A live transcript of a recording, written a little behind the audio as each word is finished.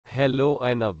Hello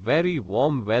and a very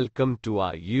warm welcome to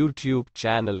our YouTube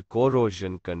channel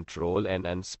Corrosion Control and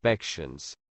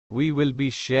Inspections. We will be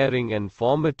sharing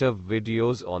informative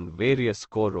videos on various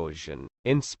corrosion,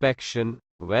 inspection,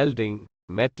 welding,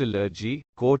 metallurgy,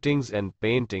 coatings and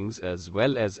paintings as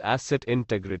well as asset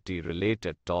integrity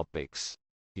related topics.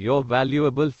 Your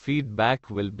valuable feedback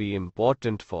will be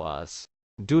important for us.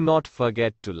 Do not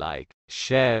forget to like,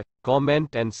 share,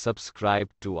 comment and subscribe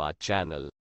to our channel.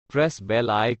 Press bell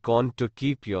icon to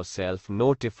keep yourself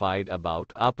notified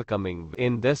about upcoming.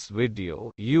 In this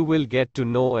video, you will get to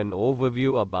know an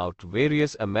overview about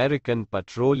various American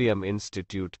Petroleum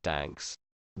Institute tanks.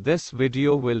 This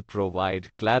video will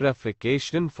provide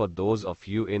clarification for those of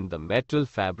you in the metal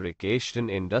fabrication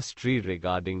industry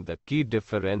regarding the key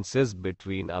differences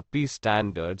between API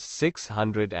standards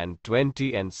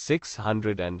 620 and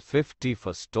 650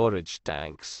 for storage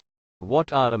tanks.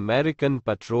 What are American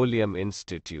Petroleum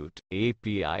Institute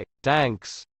 (API)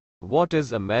 tanks? What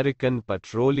is American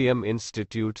Petroleum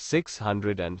Institute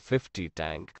 650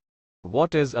 tank?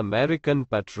 What is American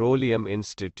Petroleum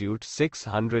Institute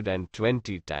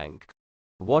 620 tank?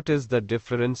 What is the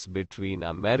difference between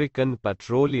American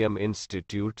Petroleum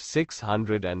Institute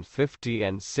 650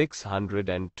 and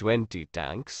 620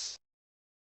 tanks?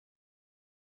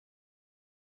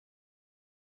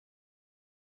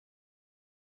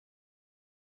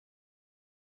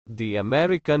 The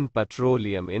American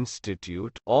Petroleum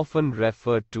Institute, often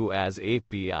referred to as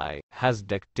API, has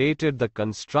dictated the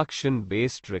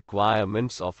construction-based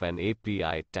requirements of an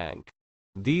API tank.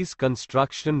 These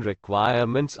construction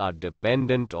requirements are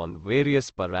dependent on various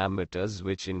parameters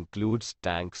which includes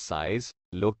tank size,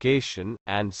 location,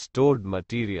 and stored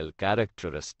material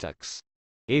characteristics.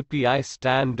 API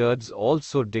standards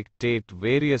also dictate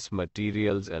various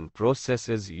materials and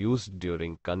processes used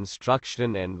during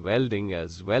construction and welding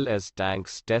as well as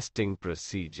tanks testing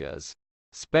procedures.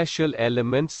 Special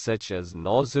elements such as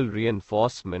nozzle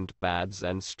reinforcement pads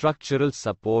and structural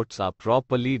supports are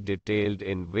properly detailed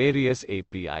in various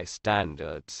API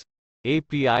standards.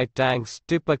 API tanks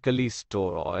typically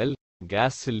store oil,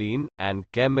 gasoline, and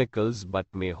chemicals but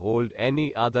may hold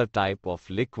any other type of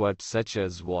liquid such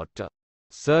as water.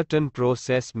 Certain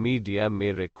process media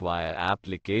may require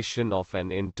application of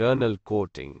an internal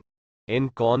coating. In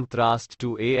contrast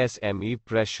to ASME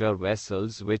pressure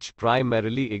vessels which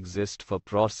primarily exist for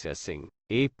processing,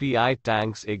 API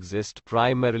tanks exist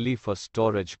primarily for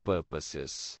storage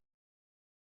purposes.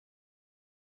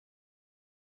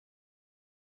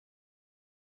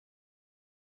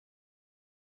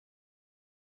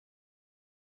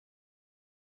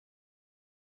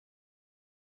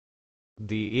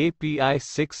 The API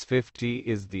 650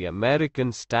 is the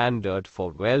American standard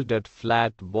for welded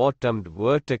flat-bottomed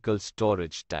vertical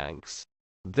storage tanks.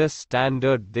 This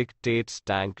standard dictates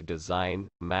tank design,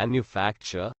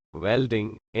 manufacture,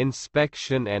 welding,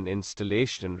 inspection and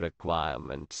installation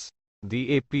requirements.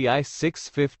 The API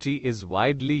 650 is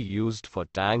widely used for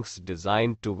tanks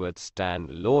designed to withstand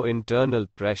low internal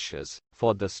pressures,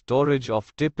 for the storage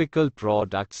of typical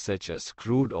products such as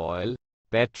crude oil,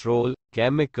 petrol,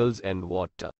 chemicals and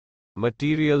water.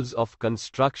 Materials of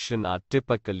construction are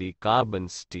typically carbon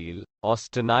steel,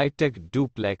 austenitic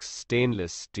duplex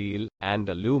stainless steel, and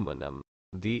aluminum.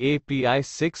 The API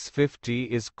 650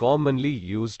 is commonly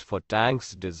used for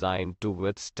tanks designed to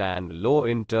withstand low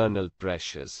internal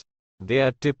pressures. They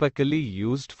are typically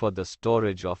used for the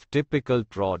storage of typical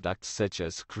products such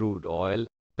as crude oil,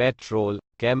 petrol,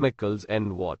 chemicals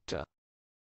and water.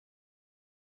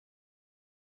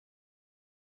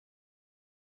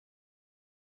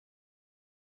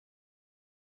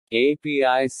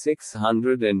 API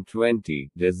 620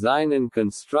 Design and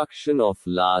construction of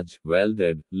large,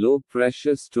 welded,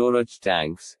 low-pressure storage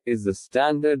tanks is a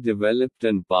standard developed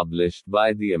and published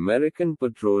by the American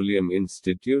Petroleum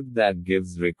Institute that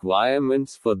gives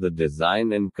requirements for the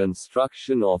design and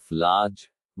construction of large,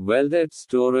 welded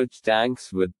storage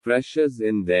tanks with pressures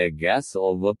in their gas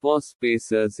or vapor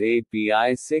spacers.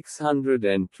 API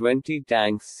 620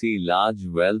 tanks see large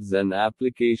welds and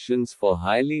applications for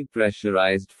highly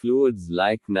pressurized fluids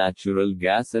like natural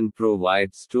gas and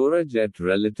provide storage at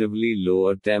relatively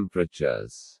lower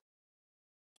temperatures.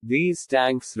 These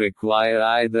tanks require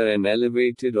either an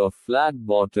elevated or flat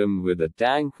bottom with a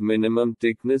tank minimum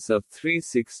thickness of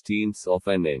 3/16 of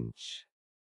an inch.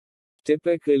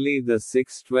 Typically the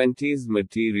 620's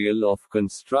material of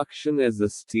construction is a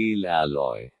steel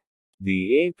alloy.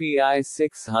 The API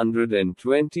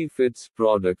 620 fits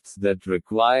products that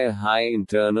require high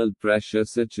internal pressure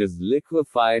such as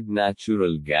liquefied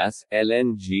natural gas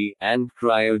 (LNG) and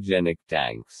cryogenic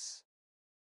tanks.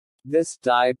 This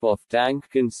type of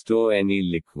tank can store any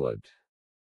liquid.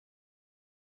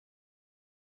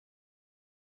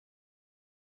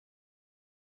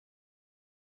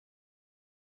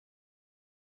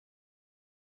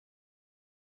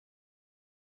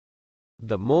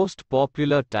 The most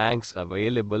popular tanks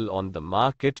available on the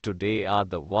market today are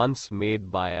the ones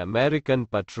made by American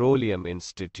Petroleum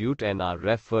Institute and are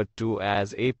referred to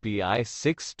as API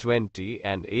 620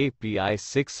 and API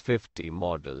 650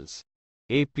 models.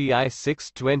 API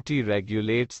 620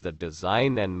 regulates the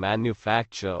design and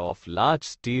manufacture of large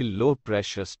steel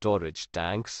low-pressure storage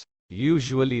tanks,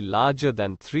 usually larger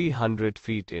than 300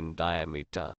 feet in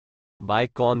diameter. By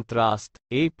contrast,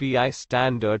 API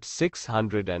standard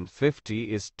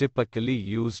 650 is typically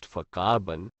used for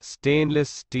carbon, stainless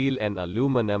steel and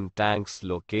aluminum tanks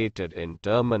located in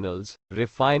terminals,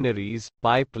 refineries,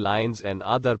 pipelines and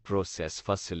other process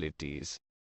facilities.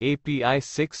 API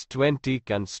 620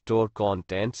 can store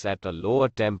contents at a lower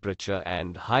temperature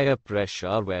and higher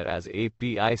pressure, whereas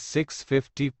API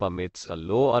 650 permits a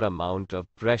lower amount of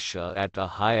pressure at a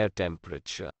higher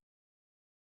temperature.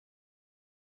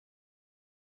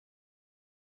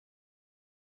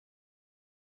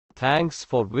 Thanks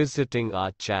for visiting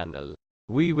our channel.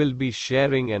 We will be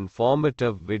sharing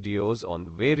informative videos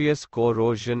on various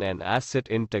corrosion and asset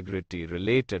integrity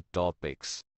related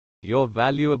topics. Your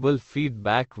valuable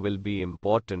feedback will be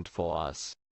important for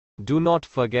us. Do not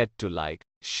forget to like,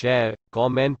 share,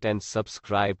 comment and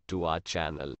subscribe to our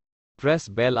channel. Press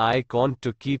bell icon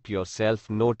to keep yourself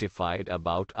notified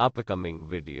about upcoming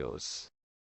videos.